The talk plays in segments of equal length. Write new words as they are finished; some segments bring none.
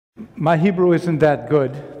My Hebrew isn't that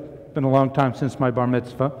good. It's been a long time since my bar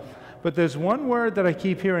mitzvah. But there's one word that I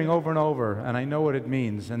keep hearing over and over, and I know what it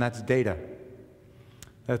means, and that's data.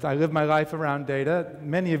 I live my life around data.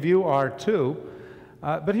 Many of you are too.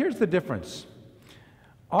 But here's the difference.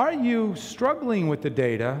 Are you struggling with the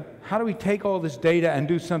data? How do we take all this data and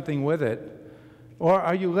do something with it? Or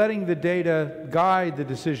are you letting the data guide the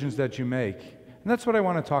decisions that you make? And that's what I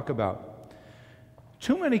want to talk about.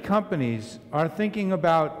 Too many companies are thinking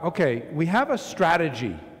about, okay, we have a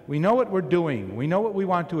strategy. We know what we're doing. We know what we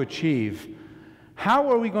want to achieve. How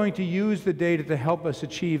are we going to use the data to help us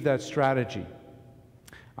achieve that strategy?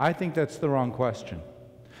 I think that's the wrong question.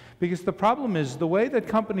 Because the problem is the way that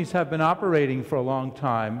companies have been operating for a long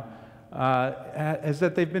time is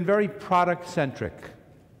that they've been very product-centric.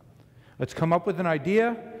 Let's come up with an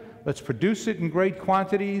idea. Let's produce it in great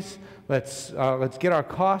quantities. Let's get our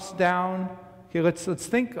costs down. Okay, let's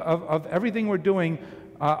think of everything we're doing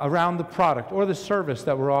around the product or the service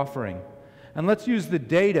that we're offering. And let's use the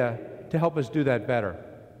data to help us do that better.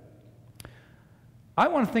 I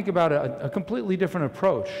want to think about a completely different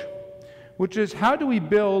approach, which is how do we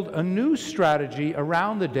build a new strategy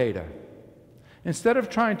around the data? Instead of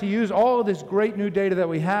trying to use all of this great new data that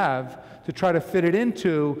we have to try to fit it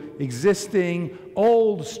into existing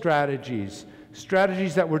old strategies,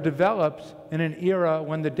 strategies that were developed in an era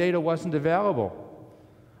when the data wasn't available.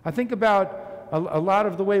 I think about a lot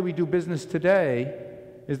of the way we do business today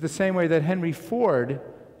is the same way that Henry Ford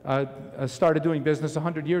started doing business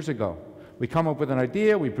 100 years ago. We come up with an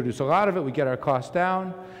idea, we produce a lot of it, we get our costs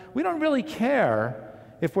down. We don't really care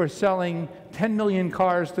if we're selling 10 million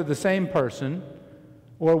cars to the same person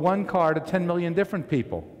or one car to 10 million different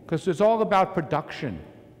people, because it's all about production.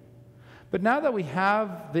 But now that we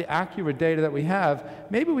have the accurate data that we have,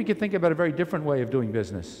 maybe we could think about a very different way of doing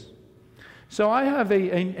business. So I have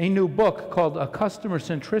a new book called Customer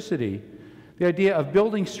Centricity, the idea of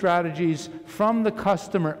building strategies from the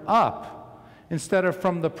customer up instead of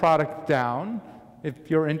from the product down. If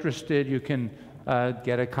you're interested, you can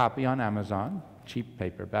get a copy on Amazon, cheap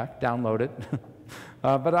paperback, download it.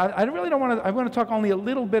 But I really don't want to, I want to talk only a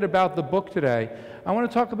little bit about the book today. I want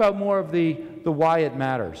to talk about more of the why it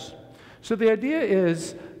matters. So the idea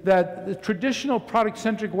is that the traditional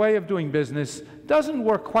product-centric way of doing business doesn't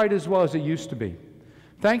work quite as well as it used to be.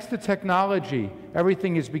 Thanks to technology,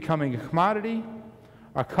 everything is becoming a commodity.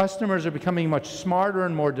 Our customers are becoming much smarter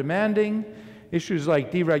and more demanding. Issues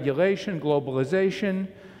like deregulation, globalization,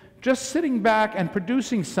 just sitting back and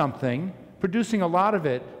producing something, producing a lot of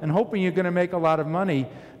it, and hoping you're going to make a lot of money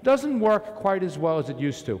doesn't work quite as well as it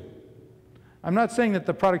used to. I'm not saying that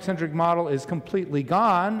the product-centric model is completely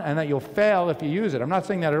gone and that you'll fail if you use it. I'm not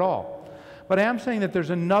saying that at all. But I am saying that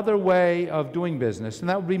there's another way of doing business, and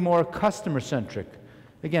that would be more customer-centric.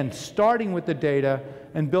 Again, starting with the data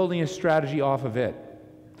and building a strategy off of it.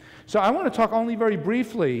 So I want to talk only very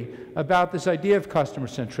briefly about this idea of customer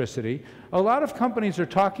centricity. A lot of companies are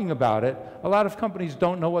talking about it. A lot of companies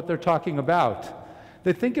don't know what they're talking about.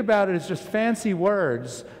 They think about it as just fancy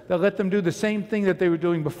words that let them do the same thing that they were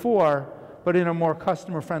doing before, but in a more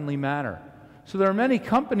customer-friendly manner. So there are many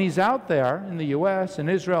companies out there in the US and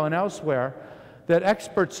Israel and elsewhere that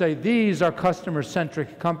experts say these are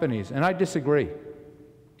customer-centric companies, and I disagree.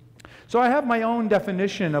 So I have my own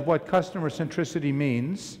definition of what customer centricity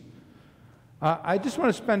means. I just want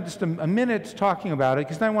to spend just a minute talking about it,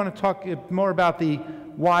 because I want to talk more about the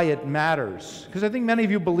why it matters. Because I think many of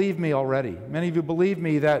you believe me already. Many of you believe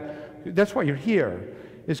me that that's why you're here,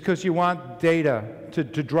 is because you want data to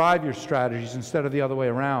drive your strategies instead of the other way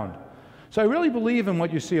around. So I really believe in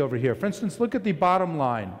what you see over here. For instance, look at the bottom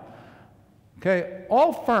line. Okay,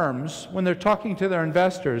 all firms, when they're talking to their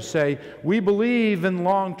investors, say, we believe in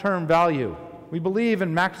long-term value. We believe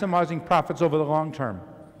in maximizing profits over the long term.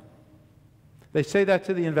 They say that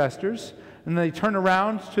to the investors, and they turn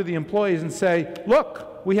around to the employees and say,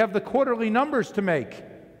 look, we have the quarterly numbers to make.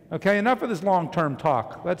 Okay, enough of this long-term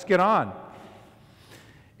talk. Let's get on.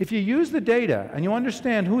 If you use the data and you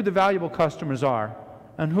understand who the valuable customers are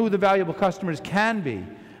and who the valuable customers can be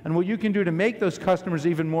and what you can do to make those customers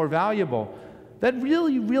even more valuable, that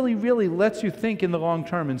really, really, really lets you think in the long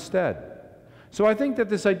term instead. So I think that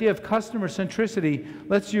this idea of customer centricity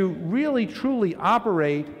lets you really, truly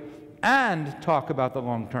operate and talk about the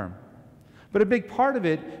long term. But a big part of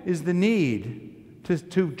it is the need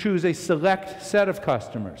to choose a select set of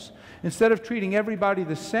customers. Instead of treating everybody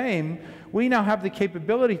the same, we now have the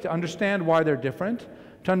capability to understand why they're different,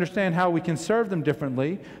 to understand how we can serve them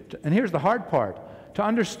differently, and here's the hard part, to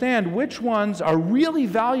understand which ones are really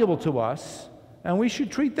valuable to us, and we should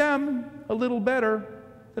treat them a little better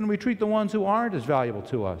than we treat the ones who aren't as valuable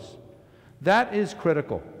to us. That is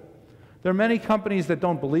critical. There are many companies that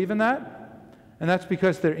don't believe in that, and that's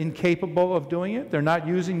because they're incapable of doing it. They're not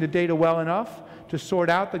using the data well enough to sort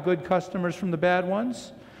out the good customers from the bad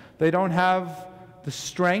ones. They don't have the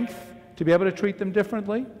strength to be able to treat them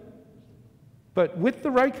differently. But with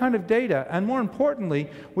the right kind of data, and more importantly,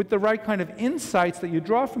 with the right kind of insights that you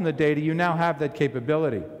draw from the data, you now have that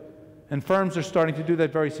capability. And firms are starting to do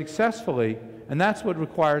that very successfully, and that's what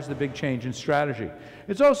requires the big change in strategy.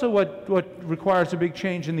 It's also what requires a big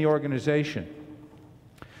change in the organization.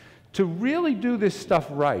 To really do this stuff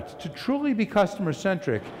right, to truly be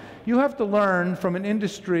customer-centric, you have to learn from an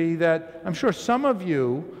industry that I'm sure some of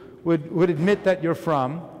you would admit that you're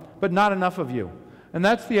from, but not enough of you. And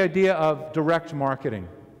that's the idea of direct marketing.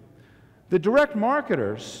 The direct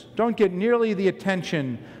marketers don't get nearly the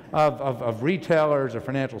attention of retailers or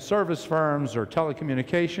financial service firms or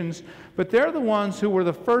telecommunications, but they're the ones who were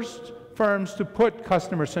the first firms to put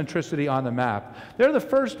customer centricity on the map. They're the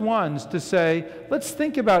first ones to say, let's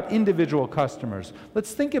think about individual customers.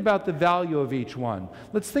 Let's think about the value of each one.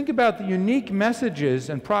 Let's think about the unique messages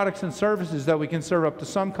and products and services that we can serve up to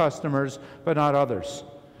some customers, but not others.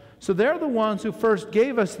 So they're the ones who first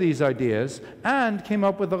gave us these ideas and came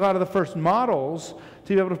up with a lot of the first models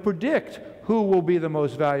to be able to predict who will be the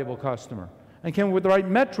most valuable customer, and came up with the right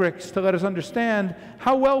metrics to let us understand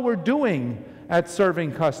how well we're doing at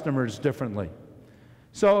serving customers differently.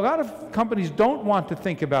 So a lot of companies don't want to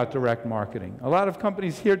think about direct marketing. A lot of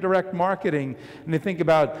companies hear direct marketing and they think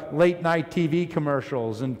about late-night TV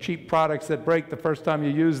commercials and cheap products that break the first time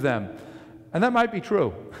you use them. And that might be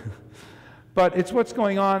true. But it's what's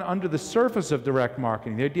going on under the surface of direct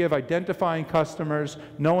marketing, the idea of identifying customers,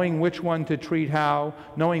 knowing which one to treat how,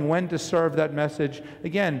 knowing when to serve that message.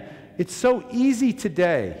 Again, it's so easy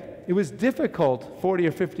today. It was difficult 40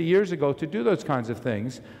 or 50 years ago to do those kinds of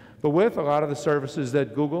things, but with a lot of the services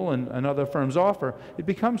that Google and other firms offer, it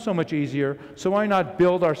becomes so much easier, so why not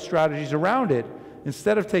build our strategies around it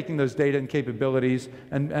instead of taking those data and capabilities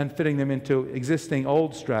and fitting them into existing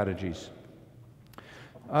old strategies.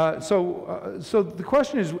 So the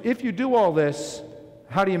question is, if you do all this,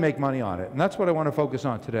 how do you make money on it? And that's what I want to focus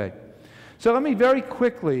on today. So let me very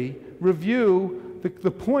quickly review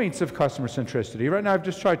the points of customer centricity. Right now I've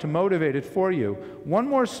just tried to motivate it for you. One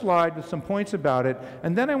more slide with some points about it,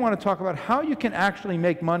 and then I want to talk about how you can actually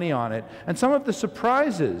make money on it and some of the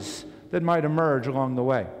surprises that might emerge along the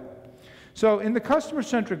way. So in the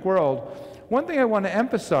customer-centric world, one thing I want to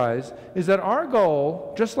emphasize is that our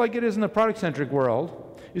goal, just like it is in the product-centric world,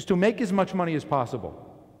 is to make as much money as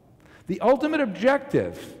possible. The ultimate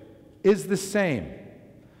objective is the same.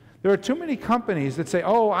 There are too many companies that say,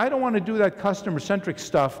 oh, I don't want to do that customer-centric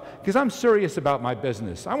stuff because I'm serious about my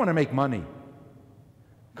business. I want to make money.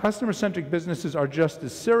 Customer-centric businesses are just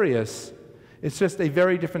as serious. It's just a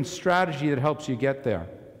very different strategy that helps you get there.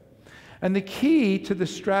 And the key to the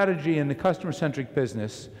strategy in the customer-centric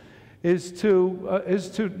business is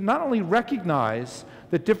to not only recognize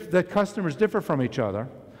that customers differ from each other,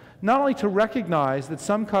 not only to recognize that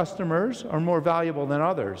some customers are more valuable than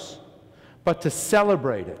others, but to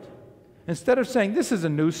celebrate it. Instead of saying, this is a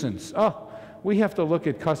nuisance, oh, we have to look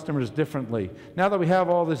at customers differently. Now that we have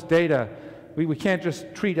all this data, we can't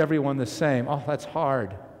just treat everyone the same. Oh, that's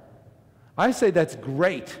hard. I say that's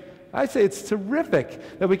great. I say it's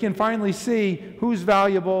terrific that we can finally see who's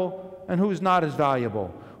valuable and who's not as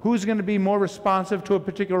valuable, who's going to be more responsive to a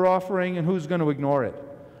particular offering and who's going to ignore it.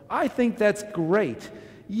 I think that's great.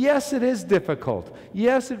 Yes, it is difficult.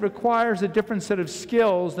 Yes, it requires a different set of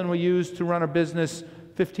skills than we used to run a business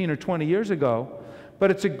 15 or 20 years ago,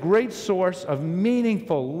 but it's a great source of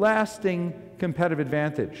meaningful, lasting competitive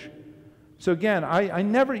advantage. So again,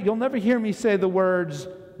 you'll never hear me say the words,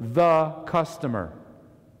 the customer.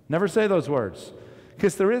 Never say those words,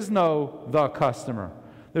 because there is no the customer.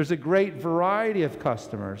 There's a great variety of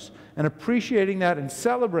customers, and appreciating that and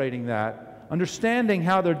celebrating that, understanding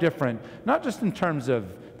how they're different, not just in terms of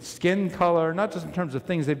skin color, not just in terms of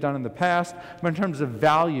things they've done in the past, but in terms of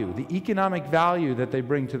value, the economic value that they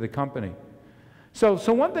bring to the company. So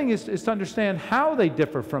one thing is to understand how they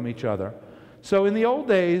differ from each other. So in the old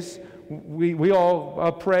days, we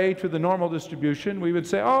all pray to the normal distribution. We would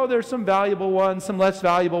say, oh, there's some valuable ones, some less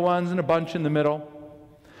valuable ones, and a bunch in the middle.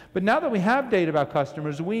 But now that we have data about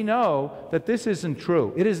customers, we know that this isn't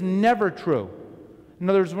true. It is never true. In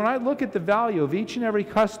other words, when I look at the value of each and every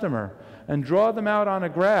customer and draw them out on a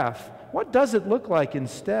graph, what does it look like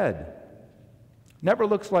instead? Never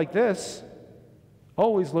looks like this.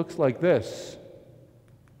 Always looks like this.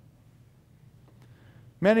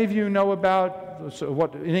 Many of you know about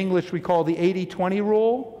what in English we call the 80-20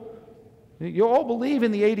 rule. You all believe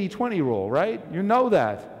in the 80-20 rule, right? You know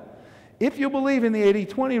that. If you believe in the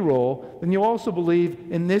 80-20 rule, then you also believe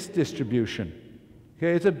in this distribution.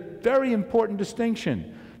 Okay, it's a very important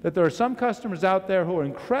distinction that there are some customers out there who are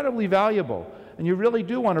incredibly valuable, and you really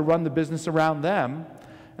do want to run the business around them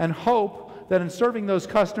and hope that in serving those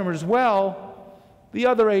customers well, the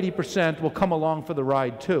other 80% will come along for the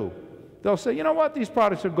ride too. They'll say, you know what, these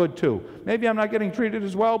products are good too. Maybe I'm not getting treated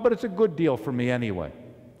as well, but it's a good deal for me anyway.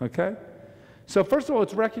 Okay? So first of all,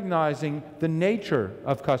 it's recognizing the nature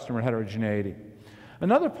of customer heterogeneity.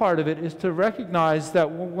 Another part of it is to recognize that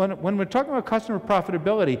when we're talking about customer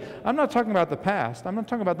profitability, I'm not talking about the past. I'm not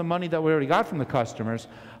talking about the money that we already got from the customers.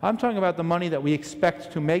 I'm talking about the money that we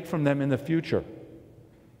expect to make from them in the future.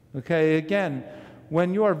 Okay, again,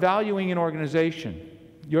 when you are valuing an organization,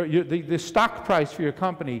 the stock price for your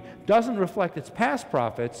company doesn't reflect its past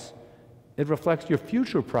profits, it reflects your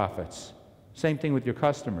future profits. Same thing with your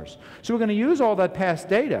customers. So we're going to use all that past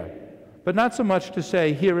data, but not so much to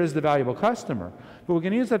say, here is the valuable customer, but we're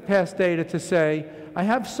going to use that past data to say, I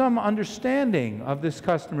have some understanding of this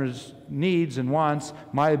customer's needs and wants,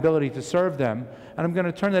 my ability to serve them, and I'm going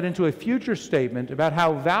to turn that into a future statement about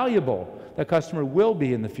how valuable that customer will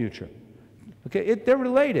be in the future. Okay, they're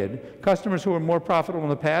related. Customers who are more profitable in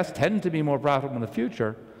the past tend to be more profitable in the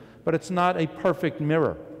future, but it's not a perfect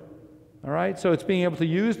mirror. All right, so it's being able to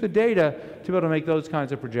use the data to be able to make those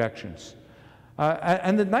kinds of projections.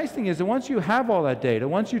 And the nice thing is that once you have all that data,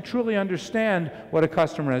 once you truly understand what a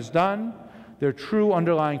customer has done, their true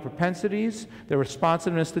underlying propensities, their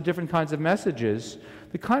responsiveness to different kinds of messages,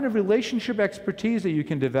 the kind of relationship expertise that you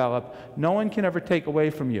can develop, no one can ever take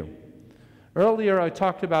away from you. Earlier, I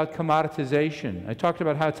talked about commoditization. I talked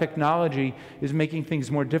about how technology is making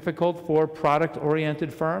things more difficult for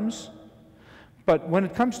product-oriented firms. But when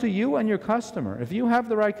it comes to you and your customer, if you have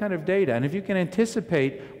the right kind of data, and if you can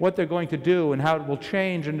anticipate what they're going to do and how it will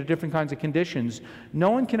change under different kinds of conditions, no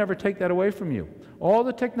one can ever take that away from you. All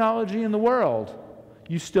the technology in the world,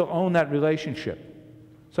 you still own that relationship.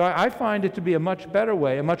 So I find it to be a much better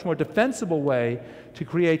way, a much more defensible way to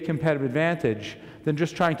create competitive advantage than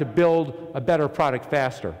just trying to build a better product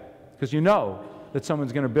faster, because you know that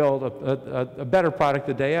someone's going to build a better product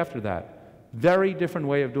the day after that. Very different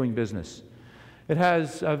way of doing business. It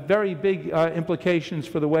has very big implications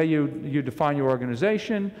for the way you define your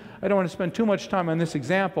organization. I don't want to spend too much time on this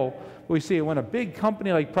example, but we see when a big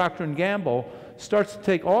company like Procter & Gamble starts to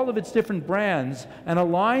take all of its different brands and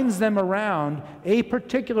aligns them around a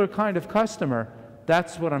particular kind of customer,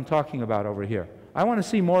 that's what I'm talking about over here. I want to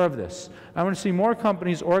see more of this. I want to see more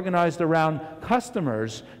companies organized around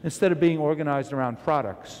customers instead of being organized around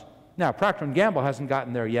products. Now, Procter & Gamble hasn't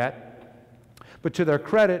gotten there yet, but to their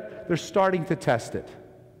credit, they're starting to test it.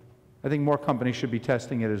 I think more companies should be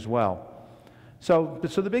testing it as well. So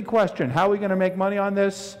the big question, how are we going to make money on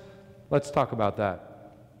this? Let's talk about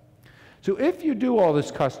that. So if you do all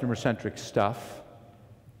this customer-centric stuff,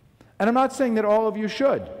 and I'm not saying that all of you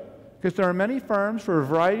should, because there are many firms for a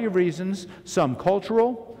variety of reasons, some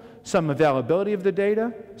cultural, some availability of the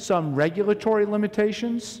data, some regulatory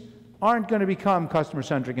limitations, aren't going to become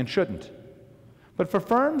customer-centric and shouldn't. But for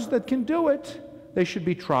firms that can do it, they should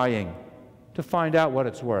be trying to find out what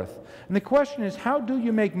it's worth. And the question is, how do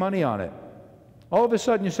you make money on it? All of a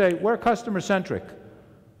sudden you say, we're customer-centric.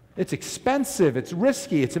 It's expensive, it's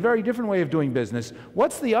risky, it's a very different way of doing business.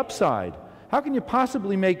 What's the upside? How can you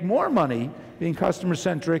possibly make more money being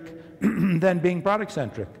customer-centric than being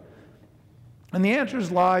product-centric? And the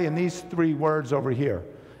answers lie in these three words over here: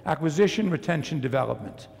 acquisition, retention,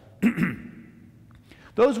 development.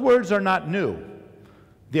 Those words are not new.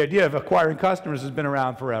 The idea of acquiring customers has been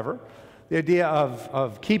around forever. The idea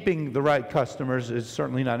of keeping the right customers is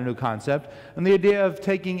certainly not a new concept. And the idea of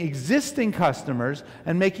taking existing customers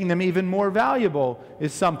and making them even more valuable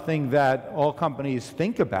is something that all companies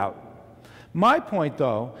think about. My point,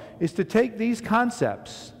 though, is to take these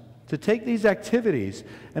concepts, to take these activities,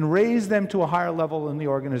 and raise them to a higher level in the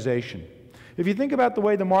organization. If you think about the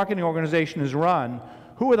way the marketing organization is run,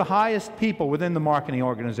 who are the highest people within the marketing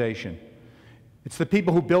organization? It's the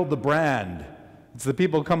people who build the brand. It's the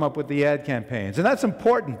people who come up with the ad campaigns. And that's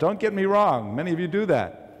important, don't get me wrong. Many of you do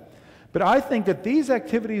that. But I think that these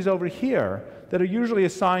activities over here that are usually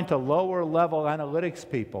assigned to lower level analytics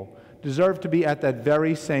people deserve to be at that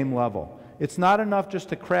very same level. It's not enough just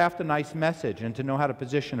to craft a nice message and to know how to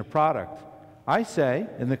position a product. I say,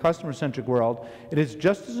 in the customer-centric world, it is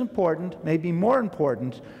just as important, maybe more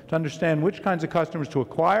important, to understand which kinds of customers to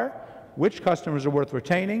acquire, which customers are worth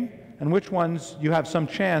retaining, and which ones you have some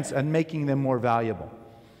chance at making them more valuable.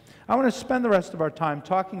 I want to spend the rest of our time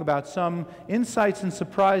talking about some insights and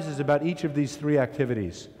surprises about each of these three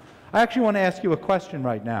activities. I actually want to ask you a question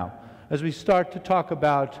right now as we start to talk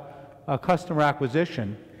about customer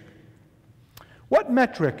acquisition, what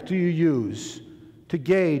metric do you use to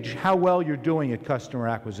gauge how well you're doing at customer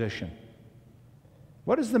acquisition?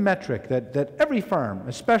 What is the metric that every firm,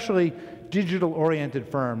 especially digital-oriented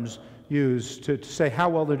firms, use to say how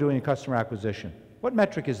well they're doing in customer acquisition? What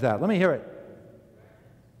metric is that? Let me hear it.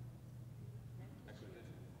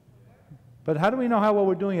 But how do we know how well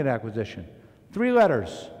we're doing at acquisition? 3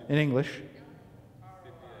 letters in English.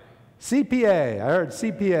 CPA. I heard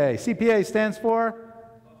CPA. CPA stands for?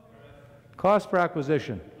 Cost per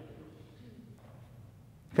acquisition.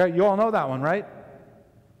 Okay, you all know that one, right?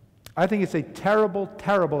 I think it's a terrible,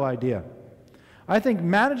 terrible idea. I think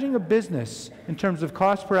managing a business in terms of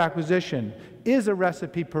cost per acquisition is a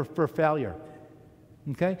recipe for failure.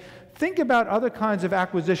 Okay? Think about other kinds of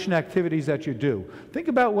acquisition activities that you do. Think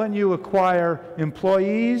about when you acquire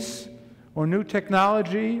employees or new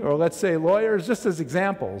technology, or let's say lawyers, just as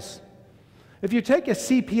examples. If you take a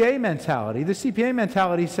CPA mentality, the CPA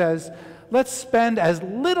mentality says, let's spend as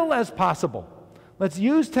little as possible. Let's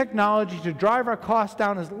use technology to drive our costs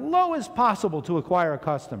down as low as possible to acquire a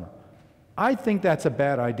customer. I think that's a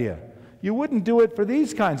bad idea. You wouldn't do it for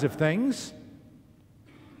these kinds of things.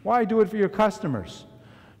 Why do it for your customers?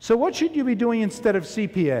 So what should you be doing instead of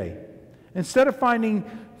CPA? Instead of finding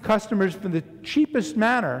customers for the cheapest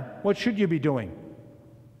manner, what should you be doing?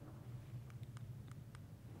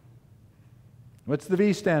 What's the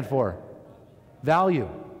V stand for? Value,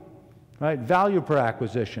 right? Value per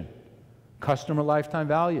acquisition. Customer lifetime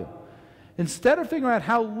value. Instead of figuring out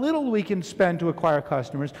how little we can spend to acquire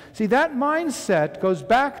customers, see, that mindset goes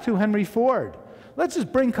back to Henry Ford. Let's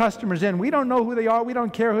just bring customers in. We don't know who they are. We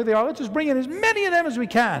don't care who they are. Let's just bring in as many of them as we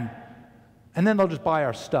can. And then they'll just buy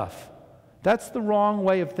our stuff. That's the wrong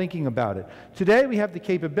way of thinking about it. Today we have the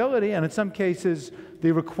capability, and in some cases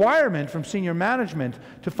the requirement from senior management,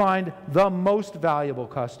 to find the most valuable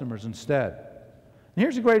customers instead. And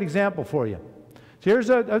here's a great example for you. So here's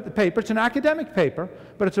a paper. It's an academic paper,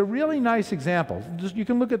 but it's a really nice example. You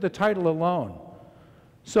can look at the title alone.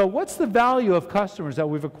 So what's the value of customers that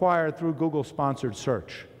we've acquired through Google-sponsored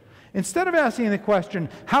search? Instead of asking the question,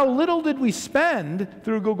 how little did we spend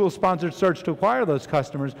through Google-sponsored search to acquire those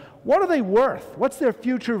customers, what are they worth? What's their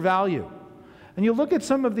future value? And you look at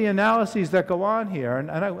some of the analyses that go on here,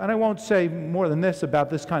 and I won't say more than this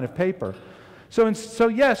about this kind of paper. So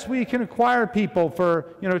yes, we can acquire people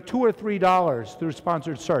for $2 or $3 through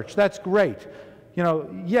sponsored search. That's great.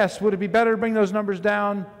 Yes, would it be better to bring those numbers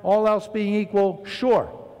down, all else being equal? Sure.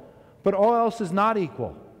 But all else is not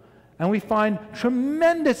equal. And we find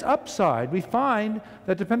tremendous upside. We find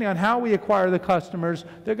that depending on how we acquire the customers,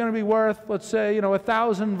 they're going to be worth, let's say,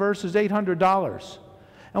 $1,000 versus $800.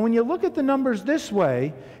 And when you look at the numbers this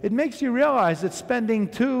way, it makes you realize that spending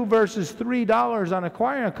 $2 versus $3 on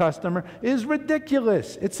acquiring a customer is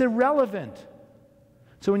ridiculous. It's irrelevant.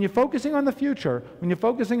 So when you're focusing on the future, when you're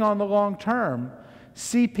focusing on the long term,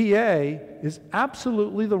 CPA is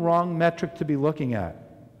absolutely the wrong metric to be looking at.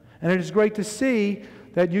 And it is great to see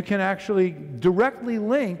that you can actually directly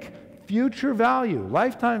link future value,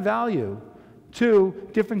 lifetime value, to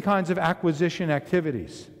different kinds of acquisition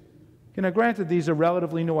activities. Granted, these are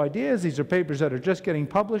relatively new ideas. These are papers that are just getting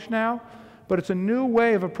published now, but it's a new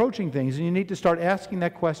way of approaching things, and you need to start asking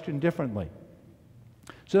that question differently.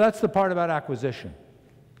 So that's the part about acquisition.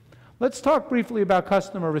 Let's talk briefly about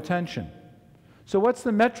customer retention. So what's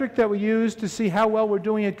the metric that we use to see how well we're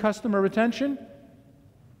doing at customer retention?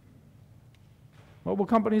 What will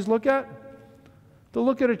companies look at? They'll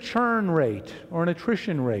look at a churn rate, or an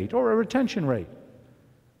attrition rate, or a retention rate.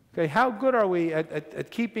 Okay, how good are we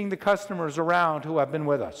at keeping the customers around who have been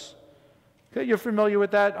with us? Okay, you're familiar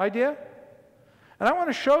with that idea? And I want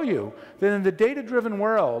to show you that in the data-driven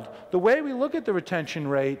world, the way we look at the retention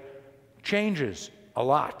rate changes a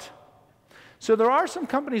lot. So there are some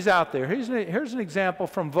companies out there. Here's an example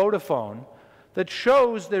from Vodafone that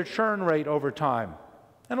shows their churn rate over time.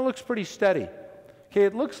 And it looks pretty steady. Okay,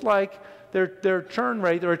 it looks like their churn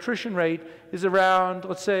rate, their attrition rate is around,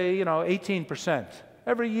 let's say, 18%.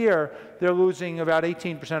 Every year, they're losing about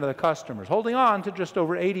 18% of the customers, holding on to just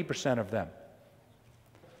over 80% of them.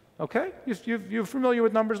 Okay? You're familiar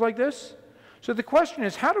with numbers like this? So the question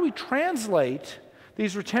is, how do we translate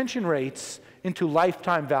these retention rates into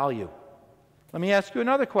lifetime value? Let me ask you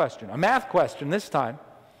another question, a math question this time.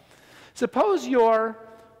 Suppose your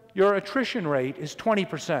attrition rate is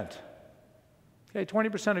 20%. Okay,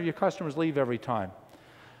 20% of your customers leave every time.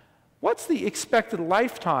 What's the expected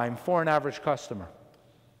lifetime for an average customer?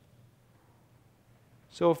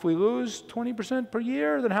 So if we lose 20% per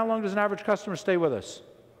year, then how long does an average customer stay with us?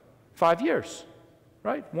 5 years.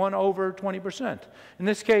 right? 1 over 20%. In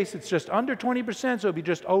this case, it's just under 20%, so it'll be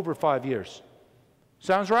just over 5 years.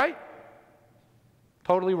 Sounds right?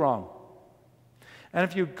 Totally wrong. And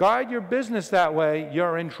if you guide your business that way,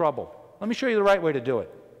 you're in trouble. Let me show you the right way to do it.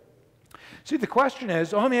 See, the question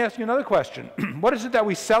is, let me ask you another question. What is it that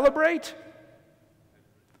we celebrate?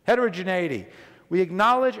 Heterogeneity. We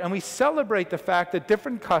acknowledge and we celebrate the fact that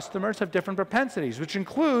different customers have different propensities, which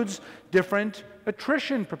includes different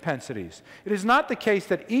attrition propensities. It is not the case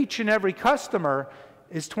that each and every customer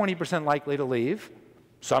is 20% likely to leave.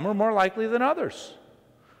 Some are more likely than others.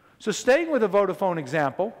 So staying with the Vodafone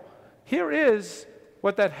example, here is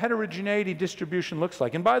what that heterogeneity distribution looks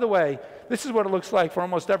like. And by the way, this is what it looks like for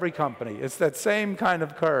almost every company. It's that same kind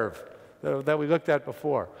of curve that we looked at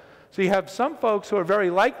before. So you have some folks who are very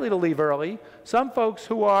likely to leave early, some folks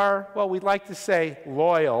who are, well, we'd like to say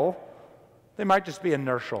loyal. They might just be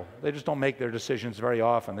inertial. They just don't make their decisions very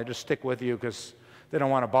often. They just stick with you because they don't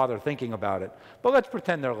want to bother thinking about it. But let's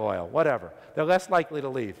pretend they're loyal, whatever. They're less likely to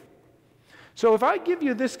leave. So if I give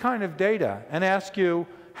you this kind of data and ask you,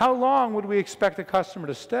 how long would we expect a customer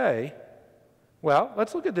to stay? Well,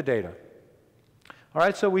 let's look at the data. All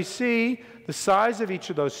right, so we see the size of each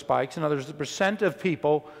of those spikes, in other words, the percent of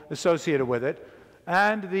people associated with it,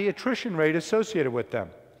 and the attrition rate associated with them.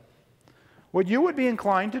 What you would be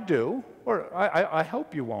inclined to do, or I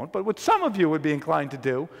hope you won't, but what some of you would be inclined to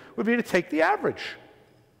do would be to take the average.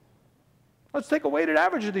 Let's take a weighted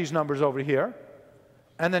average of these numbers over here,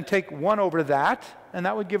 and then take 1 over that, and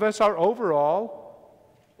that would give us our overall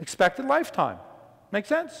expected lifetime. Make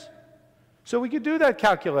sense? So we could do that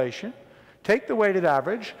calculation. Take the weighted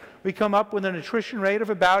average, we come up with an attrition rate of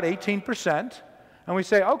about 18%, and we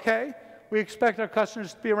say, okay, we expect our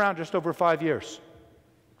customers to be around just over 5 years.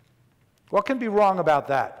 What can be wrong about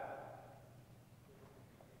that?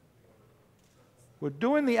 We're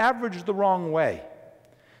doing the average the wrong way.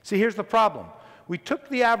 See, here's the problem. We took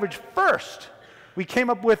the average first. We came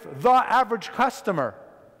up with the average customer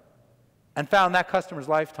and found that customer's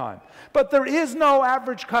lifetime. But there is no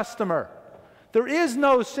average customer. There is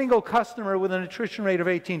no single customer with an attrition rate of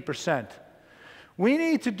 18%. We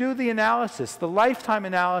need to do the analysis, the lifetime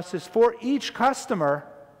analysis for each customer,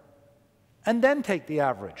 and then take the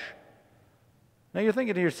average. Now you're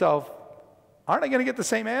thinking to yourself, aren't I going to get the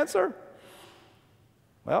same answer?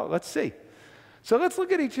 Well, let's see. So let's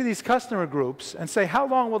look at each of these customer groups and say, how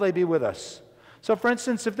long will they be with us? So for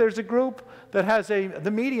instance, if there's a group that has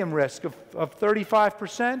the medium risk of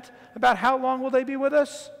 35%, about how long will they be with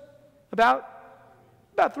us? About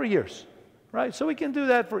 3 years, right? So we can do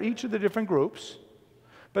that for each of the different groups.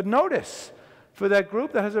 But notice, for that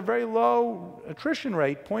group that has a very low attrition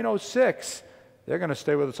rate, 0.06, they're going to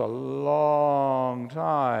stay with us a long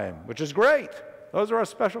time, which is great. Those are our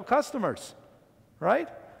special customers, right?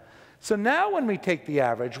 So now when we take the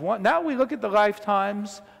average, now we look at the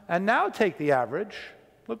lifetimes, and now take the average.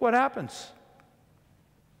 Look what happens.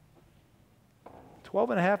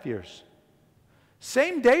 12.5 years.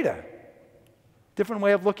 Same data. Different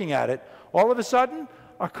way of looking at it. All of a sudden,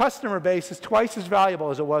 our customer base is twice as valuable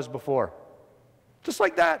as it was before. Just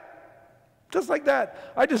like that. Just like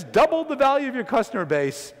that. I just doubled the value of your customer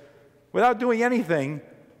base without doing anything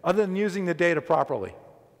other than using the data properly.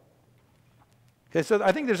 Okay, so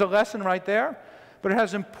I think there's a lesson right there, but it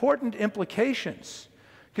has important implications.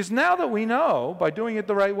 Because now that we know, by doing it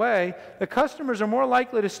the right way, that customers are more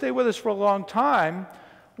likely to stay with us for a long time,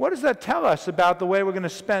 what does that tell us about the way we're going to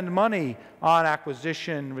spend money on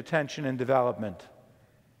acquisition, retention, and development?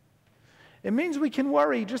 It means we can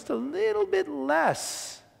worry just a little bit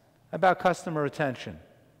less about customer retention.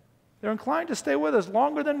 They're inclined to stay with us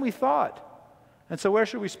longer than we thought. And so where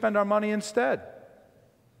should we spend our money instead?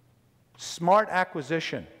 Smart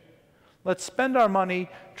acquisition. Let's spend our money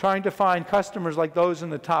trying to find customers like those in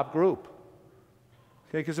the top group.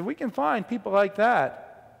 Okay, because if we can find people like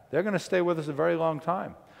that, they're going to stay with us a very long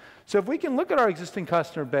time. So if we can look at our existing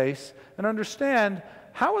customer base and understand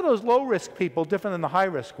how are those low-risk people different than the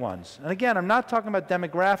high-risk ones? And again, I'm not talking about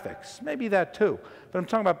demographics, maybe that too, but I'm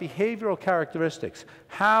talking about behavioral characteristics,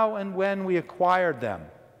 how and when we acquired them.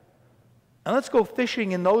 And let's go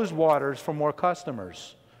fishing in those waters for more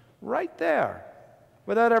customers, right there,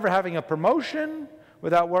 without ever having a promotion,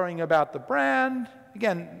 without worrying about the brand.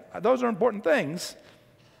 Again, those are important things.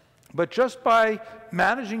 But just by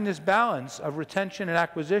managing this balance of retention and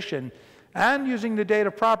acquisition and using the data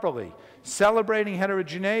properly, celebrating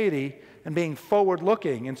heterogeneity and being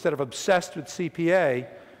forward-looking instead of obsessed with CPA,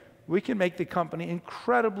 we can make the company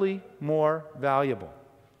incredibly more valuable.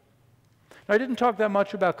 Now, I didn't talk that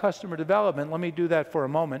much about customer development. Let me do that for a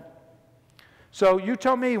moment. So you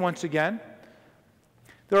tell me once again,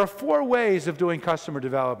 There are 4 ways of doing customer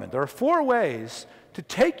development. There are 4 ways to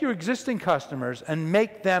take your existing customers and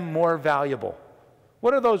make them more valuable.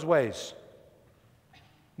 What are those ways?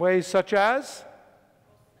 Ways such as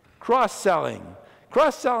cross-selling.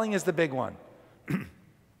 Cross-selling is the big one.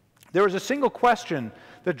 There is a single question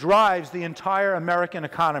that drives the entire American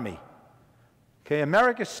economy. Okay,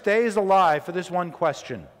 America stays alive for this one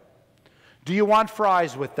question. Do you want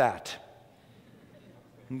fries with that?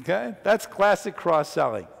 Okay, that's classic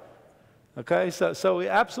cross-selling. Okay, so we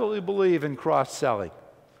absolutely believe in cross-selling.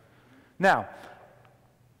 Now,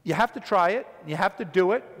 you have to try it, you have to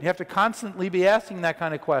do it, you have to constantly be asking that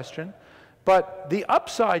kind of question, but the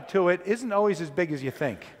upside to it isn't always as big as you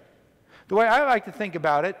think. The way I like to think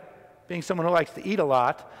about it, being someone who likes to eat a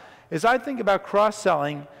lot, is I think about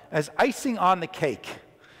cross-selling as icing on the cake.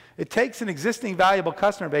 It takes an existing valuable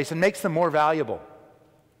customer base and makes them more valuable.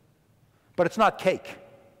 But it's not cake.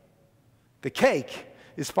 The cake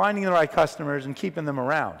is finding the right customers and keeping them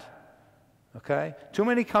around. Okay? Too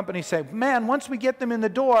many companies say, man, once we get them in the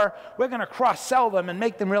door, we're going to cross-sell them and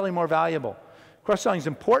make them really more valuable. Cross-selling is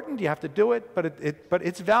important, you have to do it, but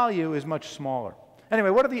its value is much smaller. Anyway,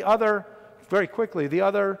 what are the other, very quickly, the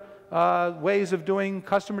other ways of doing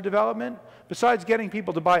customer development? Besides getting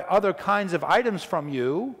people to buy other kinds of items from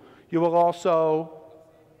you, you'll upsell,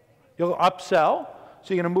 so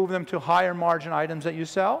you're going to move them to higher margin items that you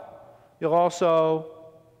sell. You'll also,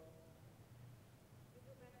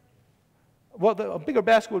 well, a bigger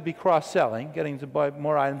basket would be cross-selling, getting to buy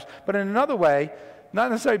more items, but in another way,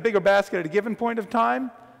 not necessarily a bigger basket at a given point of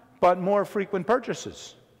time, but more frequent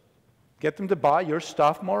purchases. Get them to buy your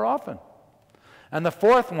stuff more often. And the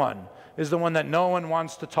 4th one is the one that no one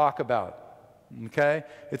wants to talk about. Okay?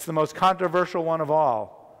 It's the most controversial one of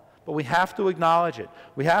all, but we have to acknowledge it.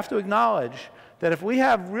 We have to acknowledge that if we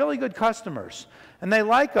have really good customers, and they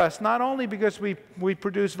like us not only because we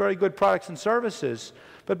produce very good products and services,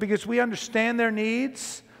 but because we understand their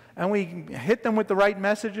needs and we hit them with the right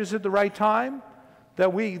messages at the right time,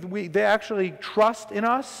 that they actually trust in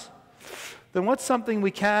us, then what's something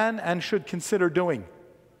we can and should consider doing?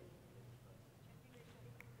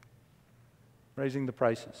 Raising the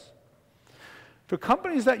prices. For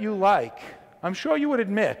companies that you like, I'm sure you would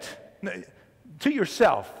admit to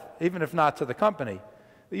yourself, even if not to the company,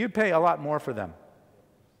 that you'd pay a lot more for them.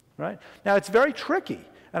 Right? Now, it's very tricky,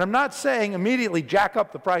 and I'm not saying immediately jack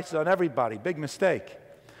up the prices on everybody, big mistake.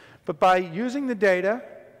 But by using the data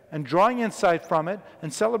and drawing insight from it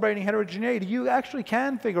and celebrating heterogeneity, you actually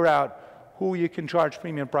can figure out who you can charge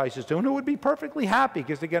premium prices to and who would be perfectly happy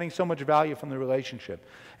because they're getting so much value from the relationship.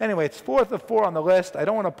 Anyway, it's 4th of 4 on the list. I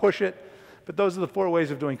don't want to push it, but those are the 4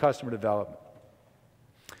 ways of doing customer development.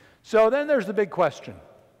 So then there's the big question.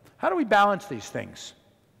 How do we balance these things?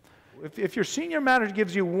 If your senior manager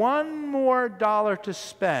gives you $1 more to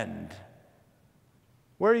spend,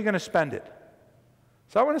 where are you going to spend it?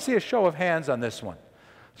 So I want to see a show of hands on this one.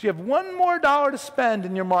 So you have $1 more to spend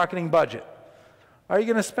in your marketing budget. Are you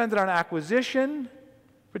going to spend it on acquisition,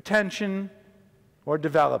 retention, or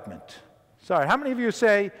development? Sorry, how many of you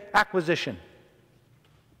say acquisition?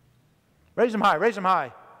 Raise them high, raise them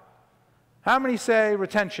high. How many say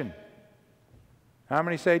retention? How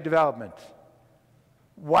many say development?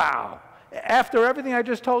 Wow. After everything I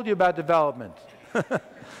just told you about development.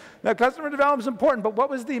 Now, customer development is important, but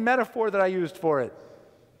what was the metaphor that I used for it?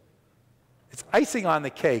 It's icing on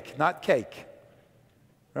the cake, not cake.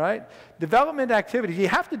 Right? Development activities, you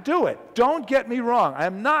have to do it. Don't get me wrong. I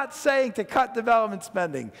am not saying to cut development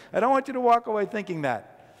spending. I don't want you to walk away thinking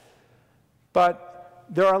that. But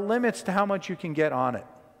there are limits to how much you can get on it.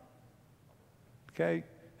 Okay?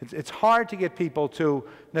 It's hard to get people to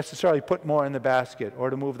necessarily put more in the basket or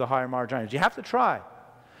to move the higher margin items. You have to try.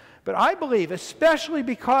 But I believe, especially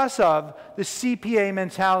because of the CPA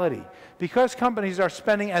mentality, because companies are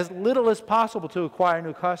spending as little as possible to acquire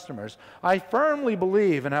new customers, I firmly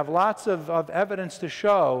believe and have lots of evidence to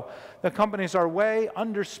show that companies are way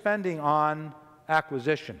underspending on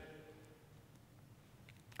acquisition.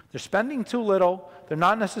 They're spending too little. They're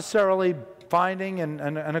not necessarily finding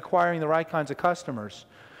and acquiring the right kinds of customers.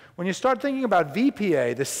 When you start thinking about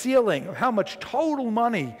VPA, the ceiling of how much total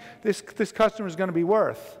money this customer is going to be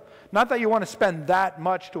worth, not that you want to spend that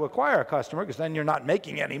much to acquire a customer, because then you're not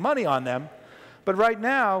making any money on them, but right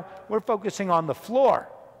now we're focusing on the floor.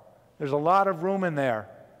 There's a lot of room in there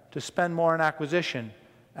to spend more on acquisition,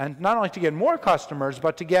 and not only to get more customers,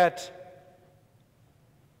 but to get,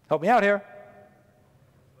 help me out here,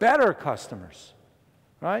 better customers,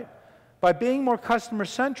 right? By being more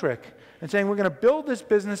customer-centric and saying we're going to build this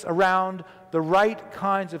business around the right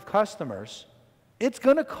kinds of customers, it's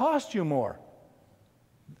going to cost you more.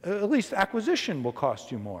 at least acquisition will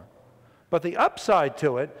cost you more. But the upside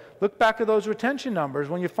to it, look back at those retention numbers.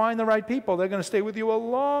 When you find the right people, they're going to stay with you a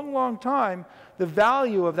long, long time. The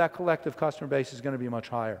value of that collective customer base is going to be much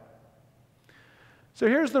higher. So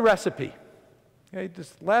here's the recipe. Okay,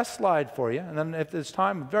 this last slide for you, and then if there's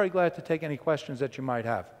time, I'm very glad to take any questions that you might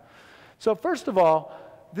have. So first of all,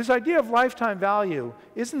 this idea of lifetime value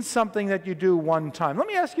isn't something that you do one time. Let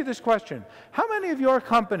me ask you this question. How many of your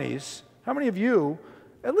companies, how many of you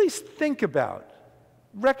at least think about,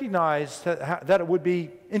 recognize that it would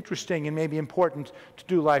be interesting and maybe important to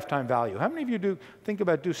do lifetime value? How many of you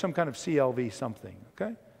do some kind of CLV something,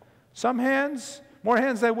 okay? Some hands, more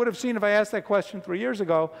hands than I would have seen if I asked that question 3 years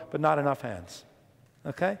ago, but not enough hands,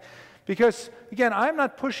 okay? Because, again, I'm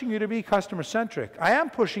not pushing you to be customer-centric. I am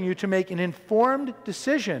pushing you to make an informed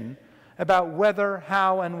decision about whether,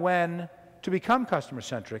 how, and when to become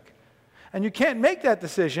customer-centric. And you can't make that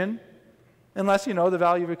decision unless you know the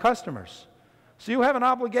value of your customers. So you have an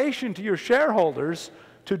obligation to your shareholders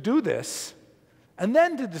to do this, and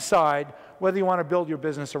then to decide whether you want to build your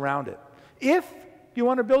business around it. If you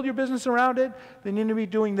want to build your business around it, then you need to be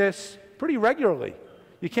doing this pretty regularly.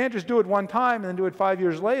 You can't just do it one time and then do it 5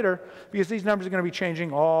 years later, because these numbers are going to be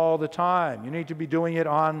changing all the time. You need to be doing it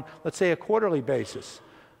on, let's say, a quarterly basis.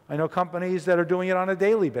 I know companies that are doing it on a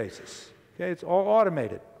daily basis. Okay, it's all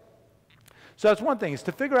automated. So that's one thing, is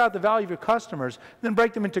to figure out the value of your customers, then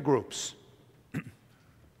break them into groups.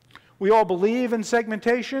 We all believe in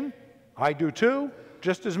segmentation. I do too,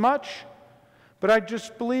 just as much. But I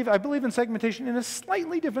believe in segmentation in a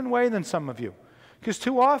slightly different way than some of you. Because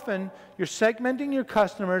too often, you're segmenting your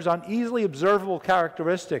customers on easily observable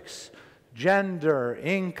characteristics, gender,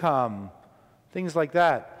 income, things like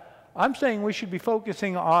that. I'm saying we should be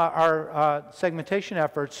focusing our segmentation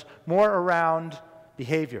efforts more around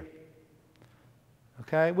behavior.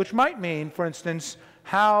 Okay? Which might mean, for instance,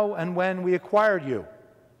 how and when we acquired you.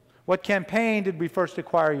 What campaign did we first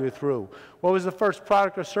acquire you through? What was the first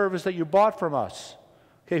product or service that you bought from us?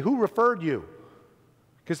 Okay, who referred you?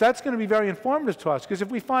 Because that's going to be very informative to us. Because if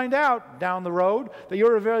we find out down the road that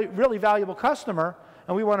you're a really valuable customer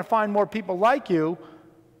and we want to find more people like you,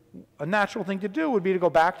 a natural thing to do would be to go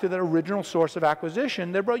back to the original source of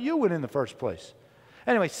acquisition that brought you in the first place.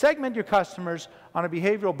 Anyway, segment your customers on a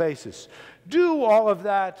behavioral basis. Do all of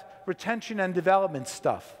that retention and development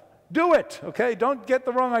stuff. Do it, okay? Don't get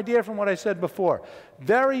the wrong idea from what I said before.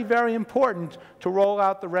 Very, very important to roll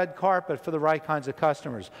out the red carpet for the right kinds of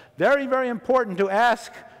customers. Very, very important to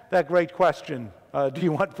ask that great question, do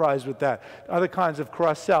you want fries with that? Other kinds of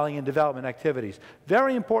cross-selling and development activities.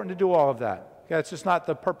 Very important to do all of that. Okay, that's just not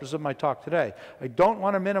the purpose of my talk today. I don't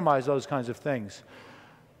want to minimize those kinds of things.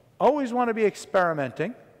 Always want to be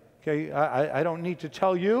experimenting. Okay, I don't need to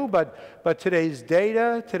tell you, but today's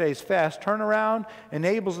data, today's fast turnaround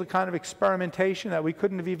enables the kind of experimentation that we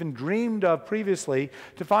couldn't have even dreamed of previously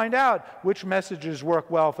to find out which messages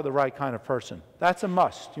work well for the right kind of person. That's a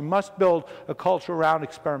must. You must build a culture around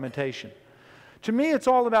experimentation. To me, it's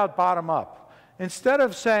all about bottom up. Instead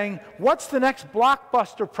of saying, what's the next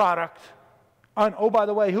blockbuster product? And, oh, by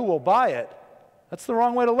the way, who will buy it? That's the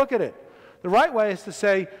wrong way to look at it. The right way is to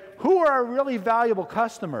say, who are our really valuable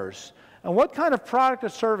customers, and what kind of product or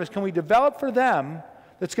service can we develop for them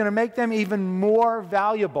that's going to make them even more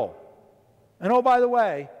valuable? And oh, by the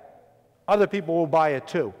way, other people will buy it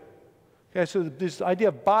too. Okay, so this idea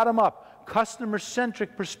of bottom-up,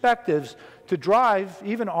 customer-centric perspectives to drive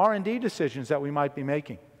even R&D decisions that we might be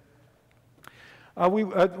making.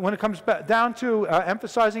 When it comes down to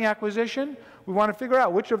emphasizing acquisition, we want to figure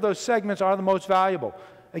out which of those segments are the most valuable.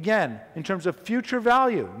 Again, in terms of future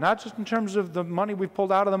value, not just in terms of the money we've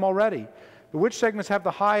pulled out of them already, but which segments have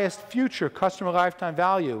the highest future customer lifetime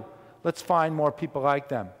value. Let's find more people like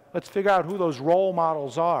them. Let's figure out who those role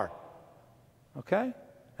models are. Okay?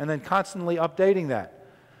 And then constantly updating that.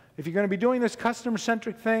 If you're going to be doing this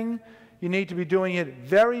customer-centric thing, you need to be doing it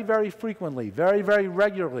very, very frequently, very, very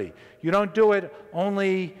regularly. You don't do it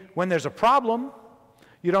only when there's a problem.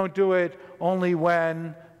 You don't do it only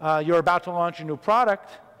when you're about to launch a new product.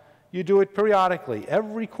 You do it periodically.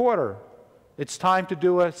 Every quarter, it's time to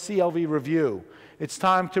do a CLV review. It's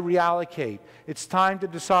time to reallocate. It's time to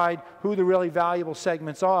decide who the really valuable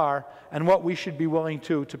segments are and what we should be willing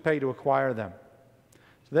to pay to acquire them.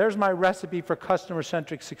 So there's my recipe for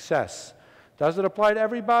customer-centric success. Does it apply to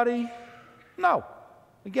everybody? No.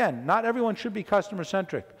 Again, not everyone should be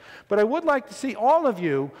customer-centric. But I would like to see all of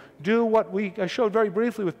you do what I showed very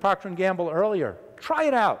briefly with Procter & Gamble earlier. Try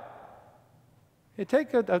it out. You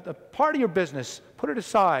take a part of your business, put it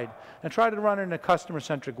aside, and try to run it in a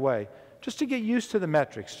customer-centric way, just to get used to the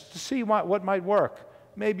metrics, to see what might work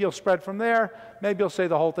Maybe you'll spread from there. Maybe you'll say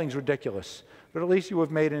the whole thing's ridiculous. But at least you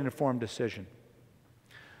have made an informed decision.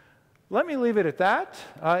 Let me leave it at that.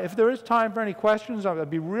 If there is time for any questions, I'd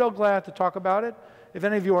be real glad to talk about it. If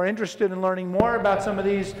any of you are interested in learning more about some of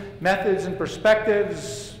these methods and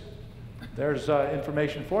perspectives, there's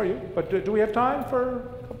information for you. But do we have time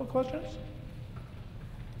for a couple of questions?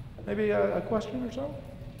 Maybe a question or so?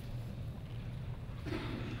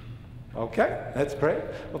 Okay, that's great.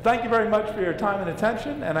 Well, thank you very much for your time and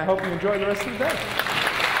attention, and I hope you enjoy the rest of the day.